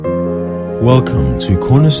Welcome to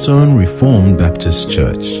Cornerstone Reformed Baptist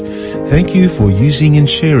Church. Thank you for using and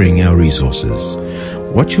sharing our resources.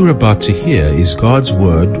 What you're about to hear is God's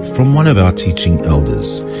Word from one of our teaching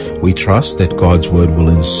elders. We trust that God's Word will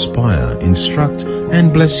inspire, instruct,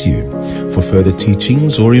 and bless you. For further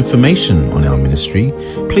teachings or information on our ministry,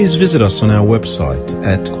 please visit us on our website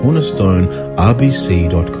at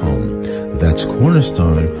cornerstonerbc.com. That's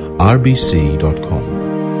cornerstonerbc.com.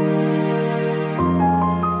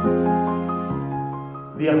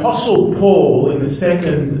 The Apostle Paul, in the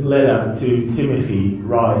second letter to Timothy,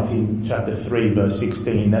 writes in chapter 3, verse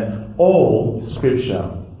 16, that all Scripture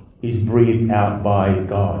is breathed out by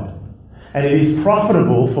God. And it is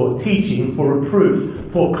profitable for teaching, for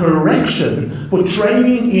reproof, for correction, for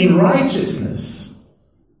training in righteousness,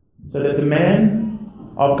 so that the man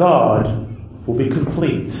of God will be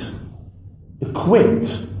complete,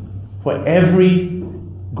 equipped for every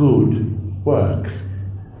good work.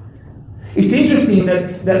 It's interesting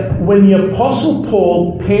that when the Apostle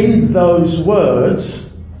Paul penned those words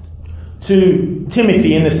to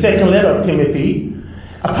Timothy in the second letter of Timothy,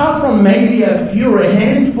 apart from maybe a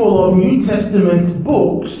handful of New Testament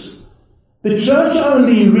books, the church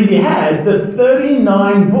only really had the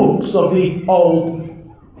 39 books of the Old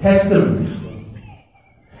Testament.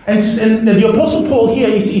 And the Apostle Paul here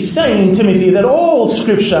is saying in Timothy that all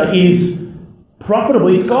Scripture is profitable.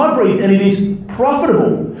 It's God-breathed and it is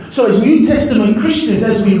profitable. So as New Testament Christians,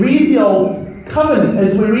 as we read the Old Covenant,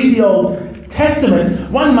 as we read the Old Testament,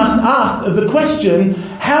 one must ask the question,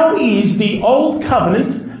 how is the Old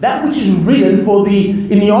Covenant, that which is written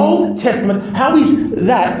in the Old Testament, how is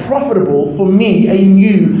that profitable for me, a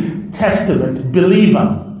New Testament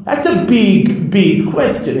believer? That's a big, big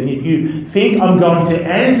question. And if you think I'm going to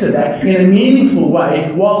answer that in a meaningful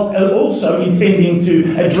way, whilst also intending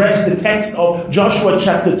to address the text of Joshua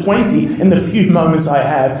chapter 20 in the few moments I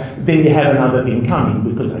have, then you have another thing coming,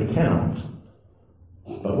 because I cannot.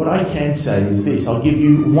 But what I can say is this. I'll give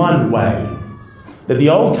you one way that the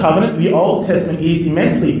Old Covenant, the Old Testament, is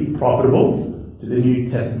immensely profitable to the New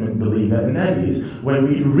Testament believer, and that is when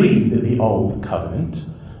we read the Old Covenant,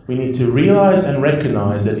 we need to realize and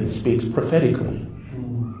recognize that it speaks prophetically.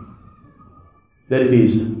 That it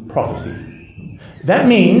is prophecy. That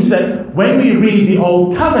means that when we read the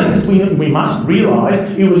Old Covenant, we must realize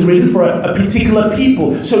it was written for a particular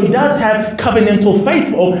people. So it does have covenantal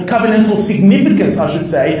faith, or covenantal significance, I should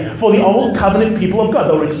say, for the Old Covenant people of God.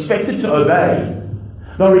 They were expected to obey.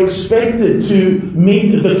 They were expected to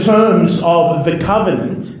meet the terms of the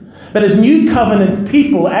covenant. But as New Covenant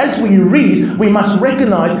people, as we read, we must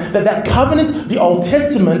recognize that covenant, the Old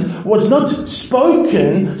Testament, was not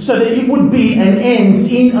spoken so that it would be an end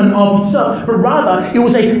in and of itself, but rather it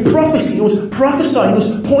was a prophecy. It was prophesying, it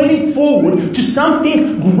was pointing forward to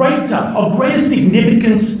something greater, of greater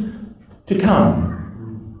significance to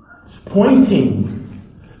come. It's pointing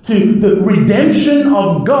to the redemption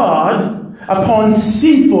of God upon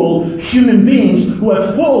sinful human beings who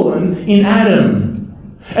have fallen in Adam.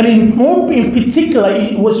 And in particular,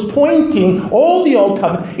 it was pointing, all the Old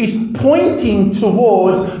Covenant is pointing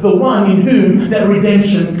towards the one in whom that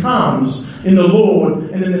redemption comes, in the Lord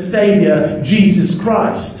and in the Saviour, Jesus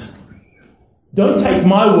Christ. Don't take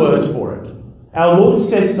my words for it. Our Lord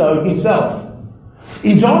says so himself.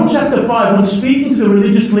 In John chapter 5, when speaking to the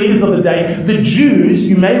religious leaders of the day, the Jews,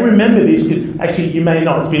 you may remember this, because actually you may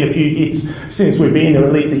not, it's been a few years since we've been there,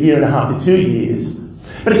 at least 1.5 to 2 years.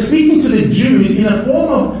 But speaking to the Jews in a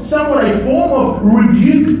form of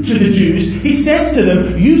rebuke to the Jews, he says to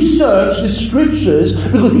them, you search the Scriptures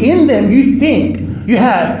because in them you think you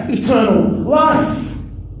have eternal life.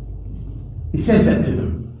 He says that to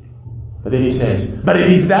them. But then he says, but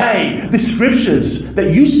it is they, the Scriptures,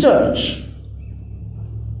 that you search,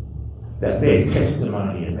 that bear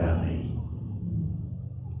testimony about me.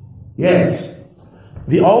 Yes.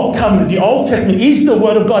 The Old Covenant, the Old Testament is the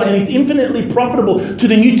Word of God, and it's infinitely profitable to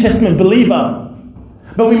the New Testament believer.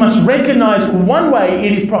 But we must recognize one way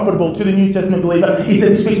it is profitable to the New Testament believer is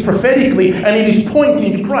that it speaks prophetically and it is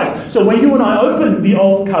pointing to Christ. So when you and I open the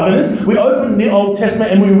Old Covenant, we open the Old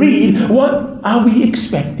Testament and we read, what are we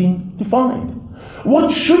expecting to find? What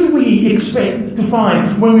should we expect to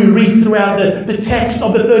find when we read throughout the text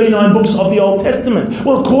of the 39 books of the Old Testament?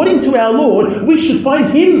 Well, according to our Lord, we should find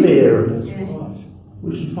Him there.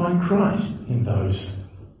 We should find Christ in those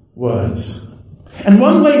words. And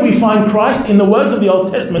one way we find Christ in the words of the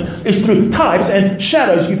Old Testament is through types and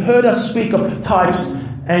shadows. You've heard us speak of types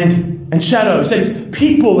and shadows. That is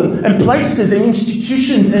people and places and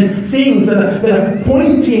institutions and things that are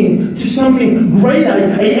pointing to something greater,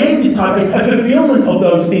 an antitype, a fulfillment of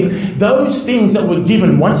those things. Those things that were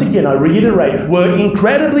given, once again, I reiterate, were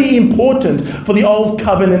incredibly important for the Old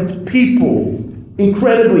Covenant people.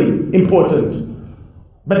 Incredibly important.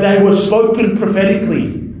 But they were spoken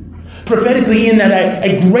prophetically. Prophetically in that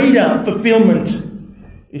a greater fulfillment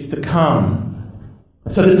is to come.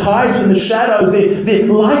 So the types and the shadows, they're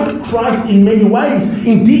like Christ in many ways,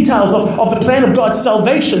 in details of the plan of God's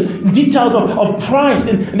salvation, in details of Christ,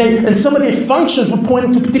 and some of their functions were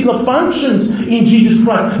pointing to particular functions in Jesus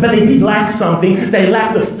Christ, but they did lack something. They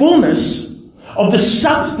lacked the fullness of the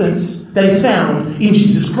substance that is found in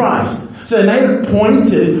Jesus Christ. So they may have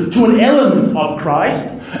pointed to an element of Christ,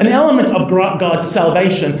 an element of God's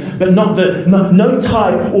salvation, but no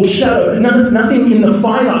type or shadow, nothing in the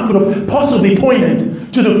finite could have possibly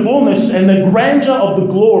pointed to the fullness and the grandeur of the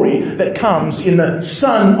glory that comes in the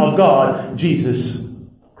Son of God, Jesus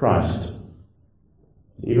Christ.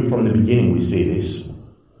 Even from the beginning we see this.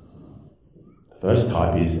 The first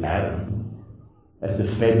type is Adam, as the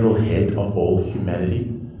federal head of all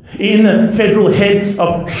humanity. In the federal head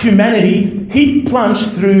of humanity, he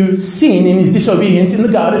plunged through sin in his disobedience in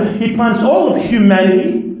the garden. He plunged all of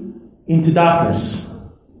humanity into darkness.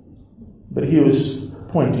 But he was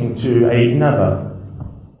pointing to another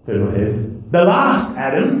federal head. The last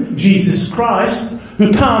Adam, Jesus Christ,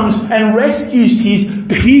 who comes and rescues his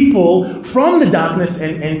people from the darkness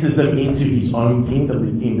and enters them into his own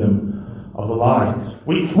kingdom, the kingdom of the light.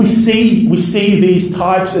 We see these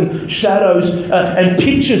types and shadows and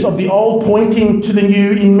pictures of the old pointing to the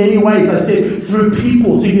new in many ways. I said through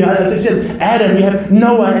people. So as I said, Adam, you have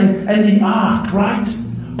Noah and the ark, right?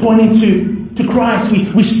 Pointing to Christ.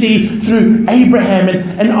 We see through Abraham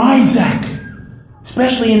and Isaac.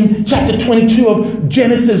 Especially in chapter 22 of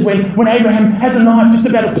Genesis when Abraham has a knife just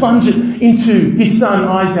about to plunge it into his son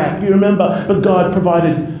Isaac. You remember? But God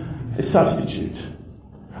provided a substitute.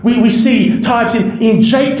 We see types in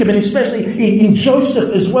Jacob and especially in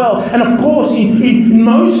Joseph as well. And of course in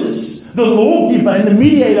Moses, the lawgiver and the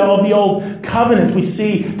mediator of the old covenant. We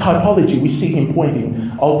see typology. We see him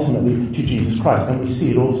pointing ultimately to Jesus Christ. And we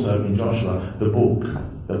see it also in Joshua, the book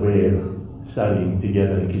that we're studying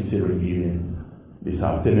together and considering even this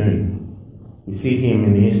afternoon. We see him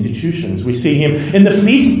in the institutions. We see him in the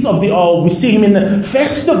feasts of the old. We see him in the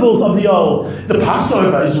festivals of the old. The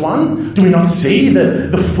Passover is one. Do we not see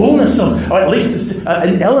the fullness of, or at least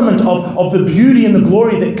an element of the beauty and the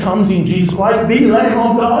glory that comes in Jesus Christ, the Lamb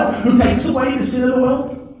of God, who takes away the sin of the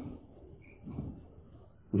world?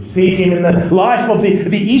 We see him in the life of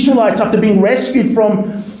the Israelites after being rescued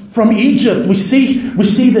from Egypt. We see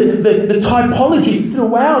the typology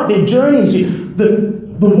throughout their journeys.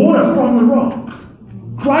 The water from the rock.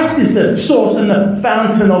 Christ is the source and the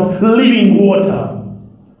fountain of living water.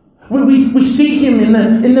 We see him in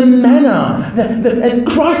the manna. And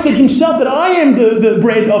Christ said himself that I am the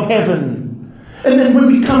bread of heaven. And then when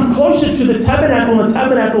we come closer to the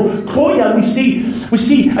tabernacle courtyard, we see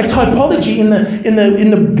a typology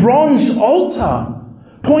in the bronze altar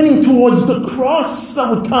pointing towards the cross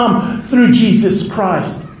that would come through Jesus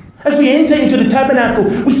Christ. As we enter into the tabernacle,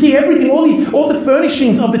 we see everything, all the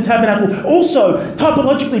furnishings of the tabernacle, also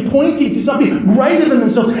typologically pointing to something greater than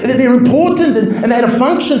themselves. And that they're important and they had a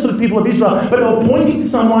function for the people of Israel, but they were pointing to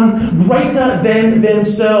someone greater than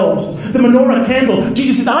themselves. The menorah candle,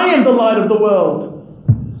 Jesus said, I am the light of the world.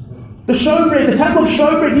 The showbread, the table of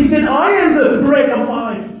showbread, he said, I am the bread of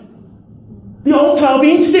life. The altar of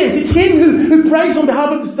incense, it's him who prays on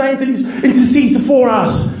behalf of the saints and intercedes for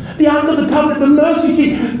us. The Ark of the Covenant, the mercy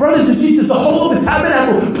seat. Brothers and sisters, the whole of the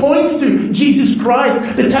tabernacle points to Jesus Christ.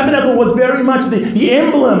 The tabernacle was very much the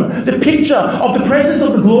emblem, the picture of the presence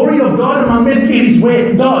of the glory of God among men. It is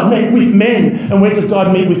where God met with men. And where does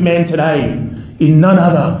God meet with men today? In none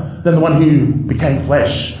other than the one who became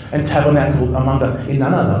flesh and tabernacled among us. In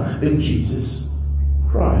none other than Jesus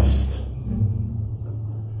Christ.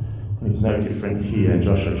 And it's no different here in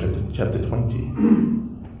Joshua chapter 20.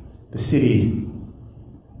 The city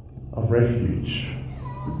of refuge.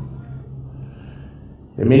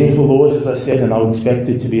 They're meaningful laws, as I said, and are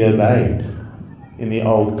expected to be obeyed in the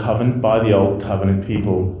old covenant, by the old covenant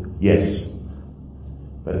people, yes.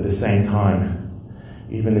 But at the same time,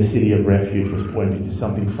 even the city of refuge was pointing to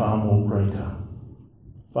something far more greater,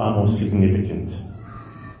 far more significant.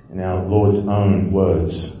 In our Lord's own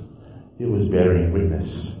words, he was bearing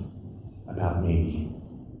witness about me.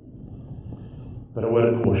 But a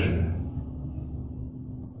word of caution.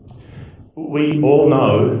 We all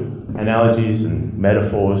know analogies and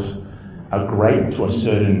metaphors are great to a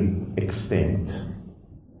certain extent.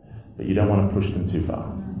 but you don't want to push them too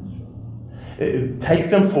far.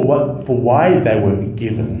 Take them for why they were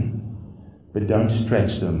given, but don't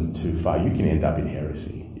stretch them too far. You can end up in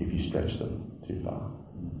heresy if you stretch them too far.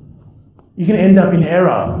 You can end up in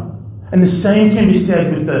error. And the same can be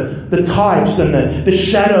said with the types and the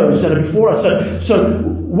shadows that are before us. So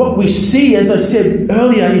what we see, as I said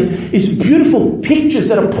earlier, is beautiful pictures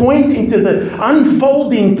that are pointing to the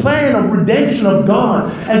unfolding plan of redemption of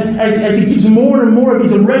God as He gives more and more of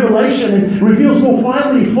His revelation and reveals more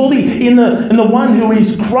fully in the one who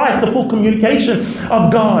is Christ, the full communication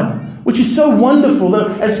of God. Which is so wonderful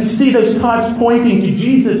as we see those types pointing to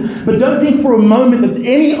Jesus. But don't think for a moment that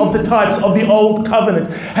any of the types of the Old Covenant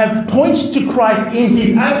points to Christ in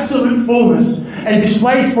His absolute fullness and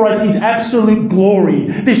displays for us His absolute glory.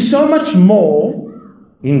 There's so much more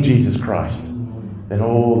in Jesus Christ than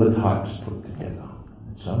all the types put together.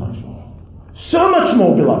 So much more. So much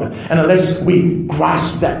more, beloved. And unless we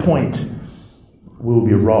grasp that point, we'll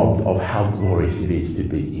be robbed of how glorious it is to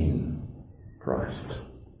be in Christ.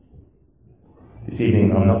 This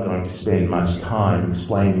evening I'm not going to spend much time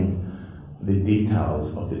explaining the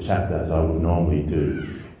details of the chapter as I would normally do.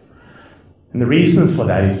 And the reason for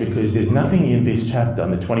that is because there's nothing in this chapter, in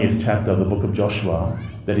the 20th chapter of the book of Joshua,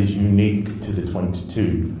 that is unique to the 20th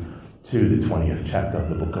chapter of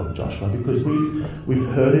the book of Joshua, because we've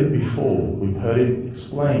heard it before. We've heard it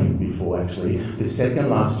explained before, actually. The second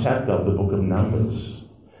last chapter of the book of Numbers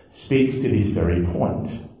speaks to this very point.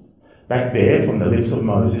 Back there, from the lips of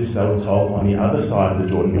Moses, they were told on the other side of the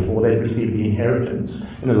Jordan, before they received the inheritance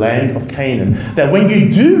in the land of Canaan, that when you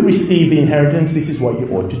do receive the inheritance, this is what you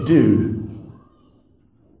ought to do.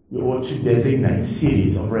 You ought to designate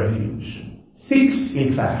cities of refuge. 6,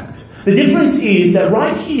 in fact. The difference is that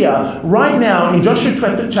right here, right now, in Joshua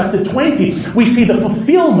chapter 20, we see the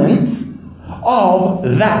fulfillment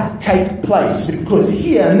of that take place. Because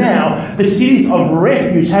here now, the cities of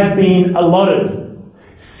refuge have been allotted.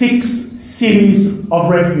 6 cities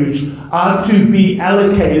of refuge are to be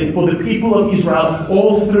allocated for the people of Israel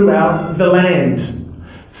all throughout the land.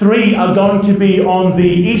 3 are going to be on the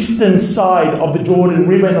eastern side of the Jordan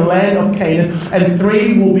River in the land of Canaan, and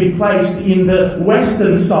 3 will be placed in the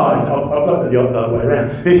western side. I've got the other way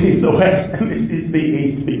around. This is the west and this is the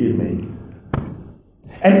east, forgive me.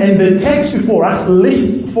 And the text before us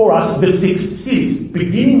lists for us the 6 cities,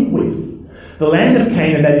 beginning with the land of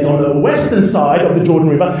Canaan that is on the western side of the Jordan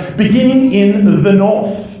River, beginning in the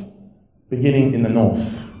north. Beginning in the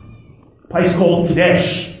north. A place called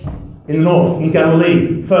Kadesh in the north, in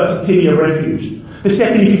Galilee, first city of refuge. The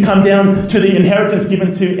second, if you come down to the inheritance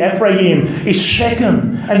given to Ephraim, is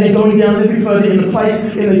Shechem. And then going down a little bit further in the place,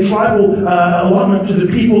 in the tribal allotment to the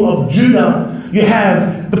people of Judah, you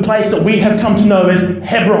have the place that we have come to know as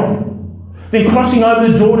Hebron. Then crossing over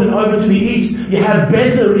the Jordan over to the east, you have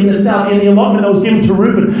Bezer in the south, in the allotment that was given to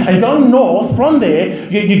Reuben. And going north from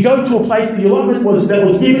there, you go to a place that the allotment that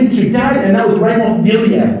was given to Gad, and that was Ramoth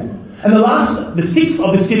Gilead. And the 6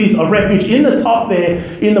 of the cities of refuge in the top there,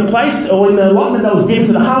 in the place or in the allotment that was given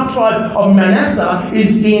to the half tribe of Manasseh,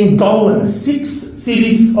 is in Golan. 6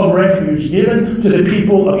 cities of refuge given to the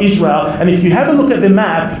people of Israel. And if you have a look at the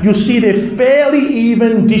map, you'll see they're fairly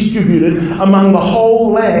even distributed among the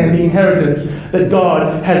whole land, the inheritance that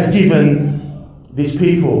God has given these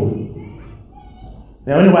people.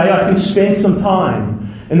 Now, anyway, I can spend some time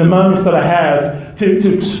in the moments that I have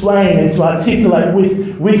to explain and to articulate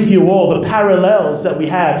with you all the parallels that we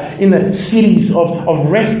have in the cities of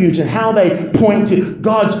refuge and how they point to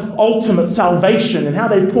God's ultimate salvation and how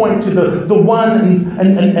they point to the one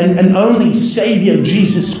and only Saviour,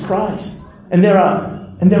 Jesus Christ. And there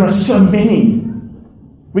are so many.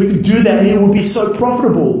 We could do that and it would be so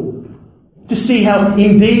profitable to see how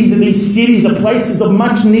indeed these cities are places of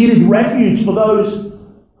much needed refuge for those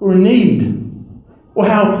who are in need. Or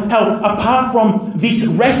how apart from this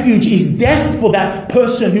refuge is death for that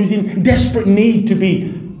person who's in desperate need to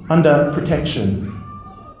be under protection.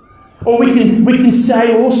 Or we can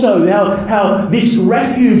say also how this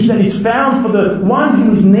refuge that is found for the one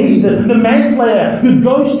who is in need, the manslayer who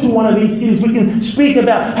goes to one of these cities, we can speak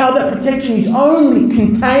about how that protection is only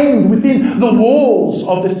contained within the walls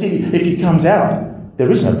of the city. If he comes out, there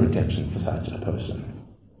is no protection for such a person.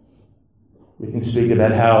 We can speak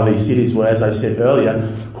about how these cities were, as I said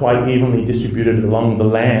earlier, quite evenly distributed along the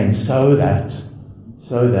land so that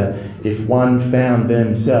if one found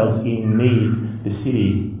themselves in need, a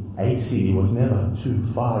city was never too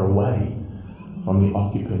far away from the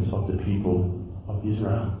occupants of the people of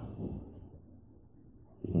Israel.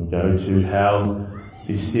 We can go to how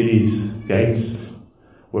these cities' gates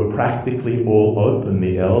were practically all open.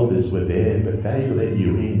 The elders were there, but they let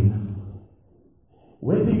you in.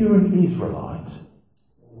 whether you're an Israelite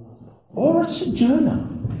or a sojourner,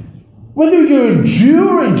 whether you're a Jew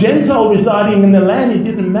or a Gentile residing in the land, it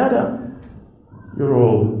didn't matter. You're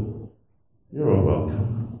all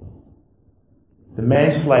welcome. The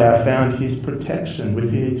manslayer found his protection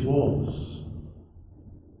within its walls.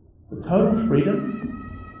 The total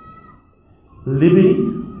freedom, liberty,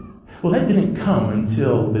 well, that didn't come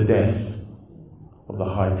until the death of the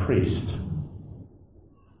high priest.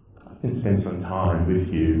 I can spend some time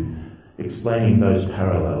with you explaining those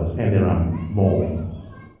parallels, and there are more,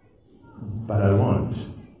 but I won't.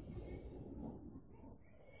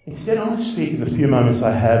 Instead, I want to speak in the few moments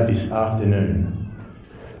I have this afternoon.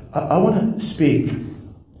 I want to speak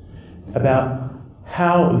about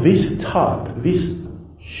how this type, this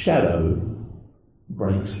shadow,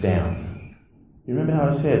 breaks down. You remember how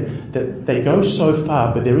I said that they go so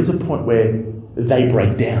far, but there is a point where they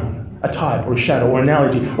break down. A type or a shadow or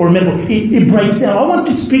analogy or a metaphor, it breaks down. I want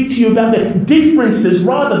to speak to you about the differences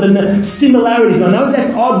rather than the similarities. I know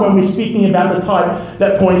that's odd when we're speaking about the type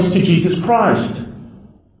that points to Jesus Christ.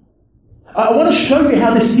 I want to show you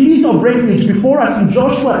how the cities of refuge before us in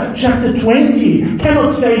Joshua chapter 20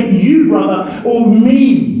 cannot save you, brother, or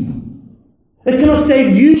me. It cannot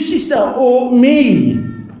save you, sister, or me.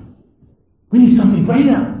 We need something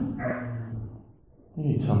greater.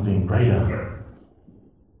 We need something greater.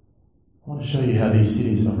 I want to show you how these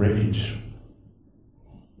cities of refuge,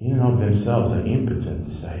 in and of themselves, are impotent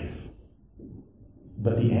to save.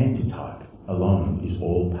 But the antitype alone is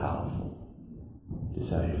all-powerful to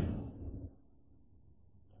save.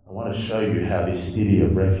 I want to show you how this city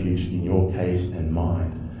of refuge, in your case and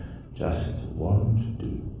mine, just won't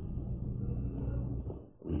do.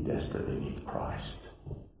 We desperately need Christ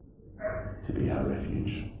to be our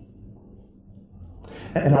refuge.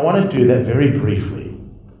 And I want to do that very briefly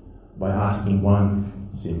by asking one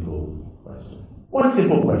simple question. One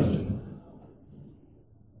simple question.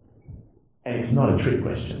 And it's not a trick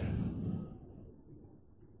question.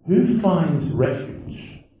 Who finds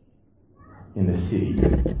refuge in the city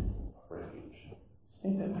of refuge?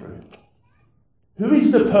 Think that through. Who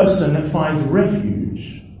is the person that finds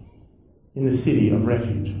refuge in the city of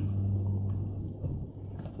refuge?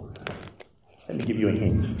 Let me give you a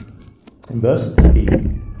hint. In verse 3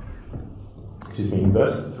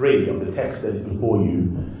 of the text that is before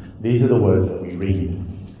you, these are the words that we read.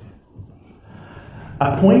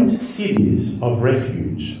 Appoint cities of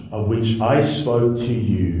refuge, of which I spoke to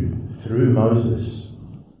you through Moses,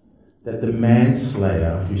 that the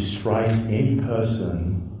manslayer who strikes any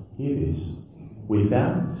person, hear this,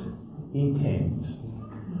 without intent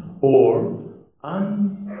or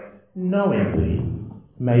unknowingly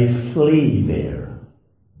may flee there.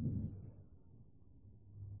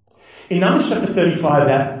 In Numbers chapter 35,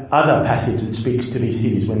 that other passage that speaks to these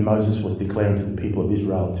cities when Moses was declaring to the people of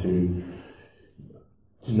Israel to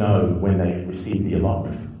know when they received the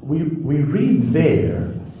allotment, we read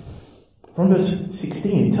there, from verse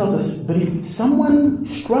 16, it tells us, but if someone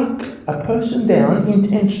struck a person down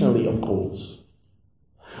intentionally, of course,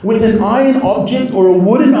 with an iron object or a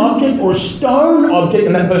wooden object or a stone object,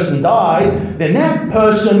 and that person died, then that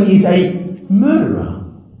person is a murderer.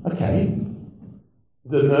 Okay.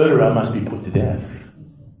 The murderer must be put to death.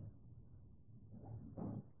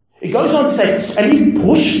 It goes on to say, and if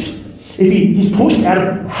he's pushed out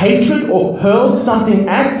of hatred or hurled something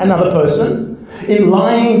at another person, in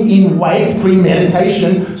lying in wait,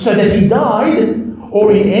 premeditation, so that he died,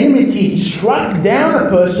 or in enmity he struck down a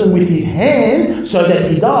person with his hand so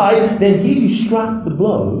that he died, then he who struck the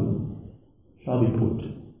blow shall be put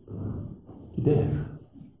to death.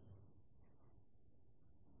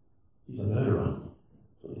 He's a murderer.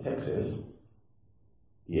 So the text says,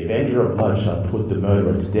 the avenger of blood shall put the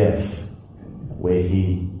murderer to death where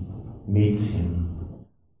he meets him.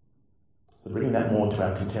 So bringing that more to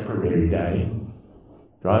our contemporary day,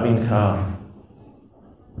 driving a car,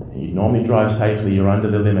 you normally drive safely, you're under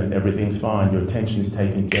the limit, everything's fine, your attention is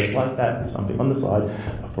taken just like that, something on the side.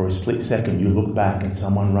 For a split second you look back and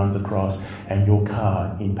someone runs across and your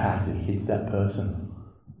car impacts, it hits that person.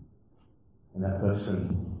 And that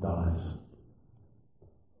person dies.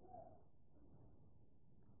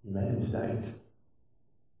 You made a mistake.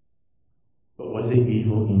 But was there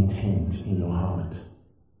evil intent in your heart?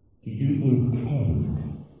 Did you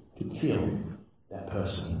intend to kill that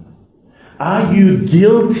person? Are you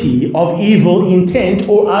guilty of evil intent,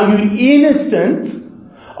 or are you innocent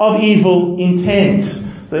of evil intent? So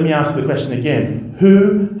let me ask the question again.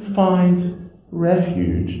 Who finds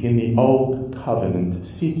refuge in the old covenant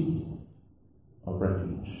city of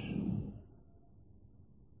refuge?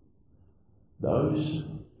 Those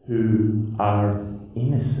who are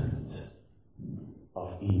innocent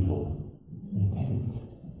evil intent.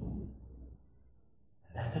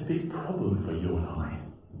 That's a big problem for you and I.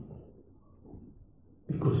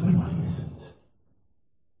 Because we're not innocent.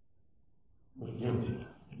 We're guilty.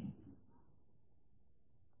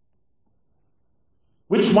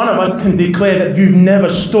 Which one of us can declare that you've never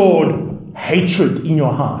stored hatred in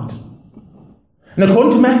your heart? And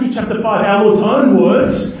according to Matthew chapter 5, our Lord's own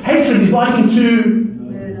words, hatred is likened to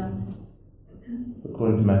murder.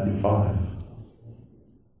 According to Matthew 5,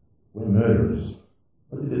 we're murderers.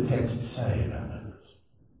 What did the text say about murderers?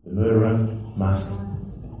 The murderer must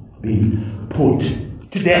be put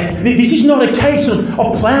to death. This is not a case of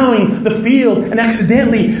ploughing the field and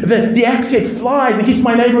accidentally the axe head flies and hits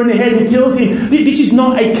my neighbour in the head and kills him. This is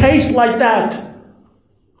not a case like that.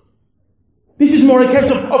 This is more a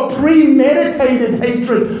case of premeditated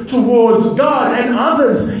hatred towards God and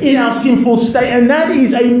others in our sinful state. And that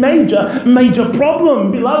is a major, major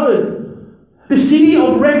problem, beloved. The city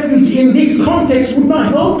of refuge in this context would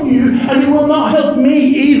not help you, and it will not help me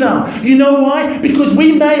either. You know why? Because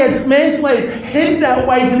we may, as manslaves, head that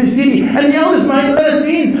way to the city, and the elders may let us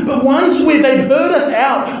in. But once they've heard us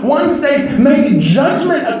out, once they've made a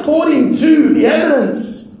judgment according to the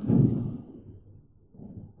evidence,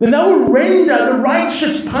 then they will render the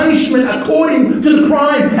righteous punishment according to the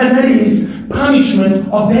crime, and that is punishment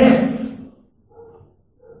of death.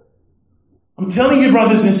 I'm telling you,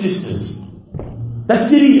 brothers and sisters, that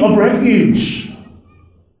city of refuge,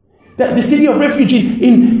 that the city of refuge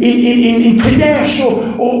in Kadesh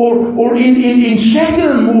or in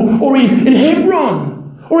Shechem or in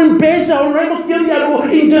Hebron or in Beza or Ramoth Gilead or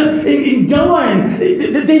in Golan,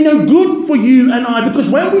 they're no good for you and I, because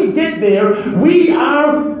when we get there, we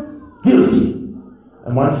are guilty.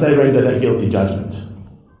 And once they render that guilty judgment,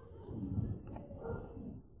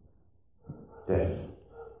 death.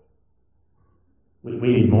 We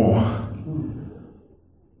need more.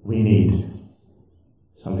 We need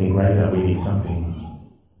something greater. We need something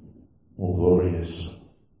more glorious.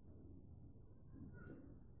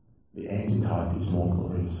 The antitype is more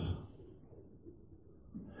glorious.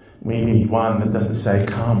 We need one that doesn't say,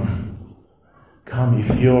 come. Come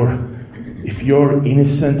if you're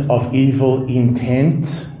innocent of evil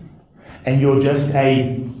intent and you're just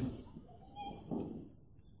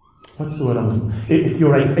what's the word? If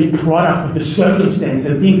you're a product of the circumstance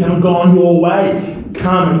and things haven't gone your way,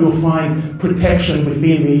 come and you'll find protection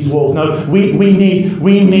within these walls. No, we need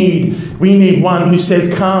one who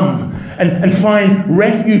says, come and find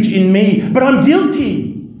refuge in me. But I'm guilty.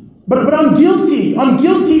 But I'm guilty. I'm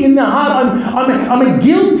guilty in the heart. I'm a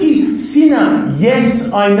guilty sinner.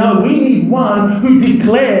 Yes, I know. We need one who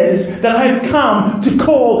declares that I have come to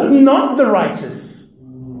call not the righteous,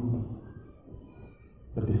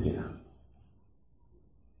 but the sinner.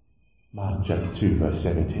 Mark chapter 2, verse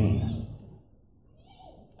 17.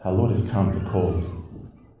 Our Lord has come to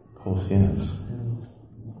call sinners.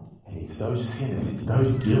 And it's those sinners, it's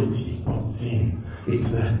those guilty of sin. It's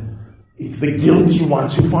the guilty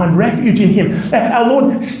ones who find refuge in Him. Our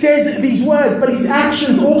Lord says these words, but His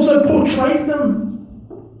actions also portray them.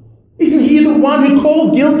 Isn't He the one who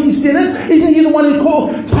called guilty sinners? Isn't He the one who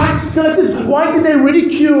called tax collectors? Why did they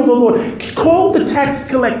ridicule the Lord? He called the tax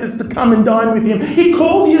collectors to come and dine with Him. He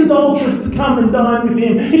called the adulterers to come and dine with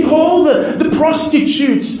Him. He called the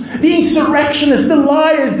prostitutes, the insurrectionists, the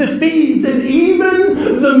liars, the thieves, and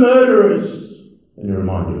even the murderers. And you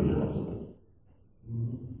remind you of your gospel.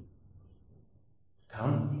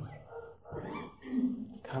 Come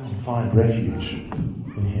and find refuge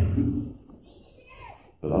in Him.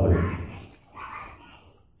 Beloved,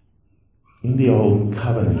 in the Old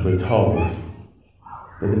Covenant we're told that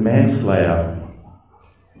the manslayer,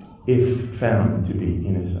 if found to be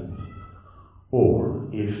innocent, or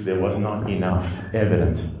if there was not enough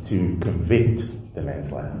evidence to convict the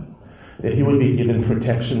manslayer, that he would be given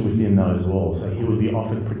protection within those walls. So he would be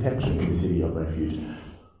offered protection in the city of refuge,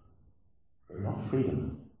 but not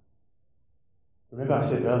freedom. Remember I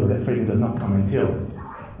said earlier that freedom does not come until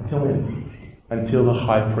when? Until the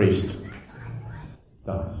high priest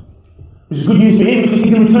dies. Which is good news for him, because he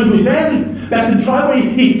can return to his family, back to the tribe where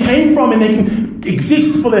he came from, and they can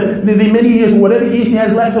exist for the many years, whatever years he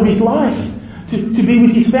has left of his life, to be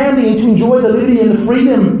with his family and to enjoy the liberty and the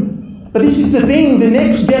freedom. But this is the thing, the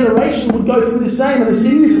next generation would go through the same, and the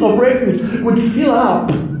cities of refuge would fill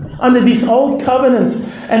up under this old covenant,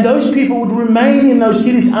 and those people would remain in those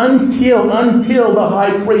cities until the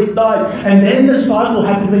high priest dies, and then the cycle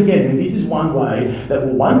happens again. And this is one way that,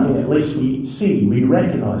 one thing at least we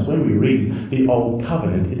recognize when we read the old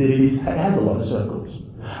covenant, that it has a lot of circles,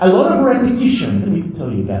 a lot of repetition. Let me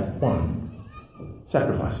tell you about one: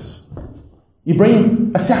 sacrifices. You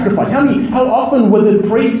bring a sacrifice. How often were the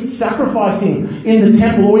priests sacrificing in the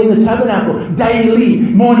temple or in the tabernacle? Daily,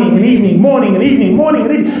 morning and evening, morning and evening, morning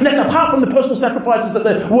and evening. And that's apart from the personal sacrifices that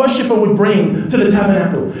the worshipper would bring to the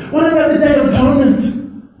tabernacle. What about the Day of Atonement?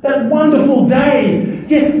 That wonderful day.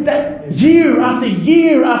 Yeah, that year after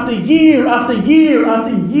year after year after year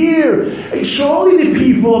after year. Surely the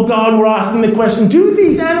people of God were asking the question, do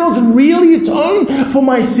these animals really atone for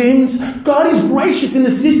my sins? God is gracious in the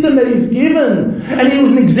system that He's given. And it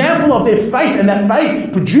was an example of their faith. And that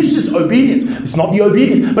faith produces obedience. It's not the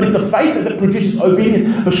obedience, but it's the faith that produces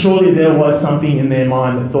obedience. But surely there was something in their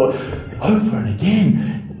mind that thought, over and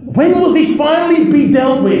again, when will this finally be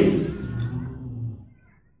dealt with?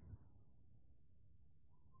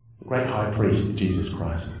 Great high priest, Jesus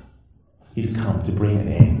Christ, He's come to bring an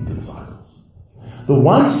end to the cycles. The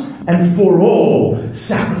once and for all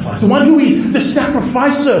sacrifice. The one who is the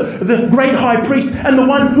sacrificer, the great high priest, and the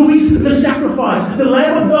one who is the sacrifice, the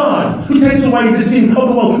Lamb of God, who takes away the sin of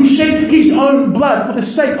the world, who shed His own blood for the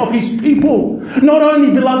sake of His people. Not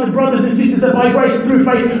only, beloved brothers and sisters, that by grace through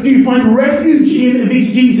faith do you find refuge in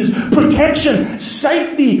this Jesus, protection,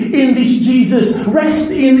 safety in this Jesus,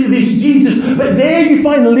 rest in this Jesus, but there you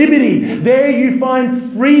find liberty, there you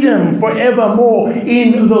find freedom forevermore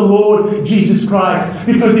in the Lord Jesus Christ.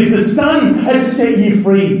 Because if the Son has set you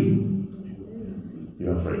free,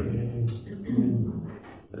 you are free.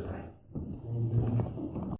 Let's pray.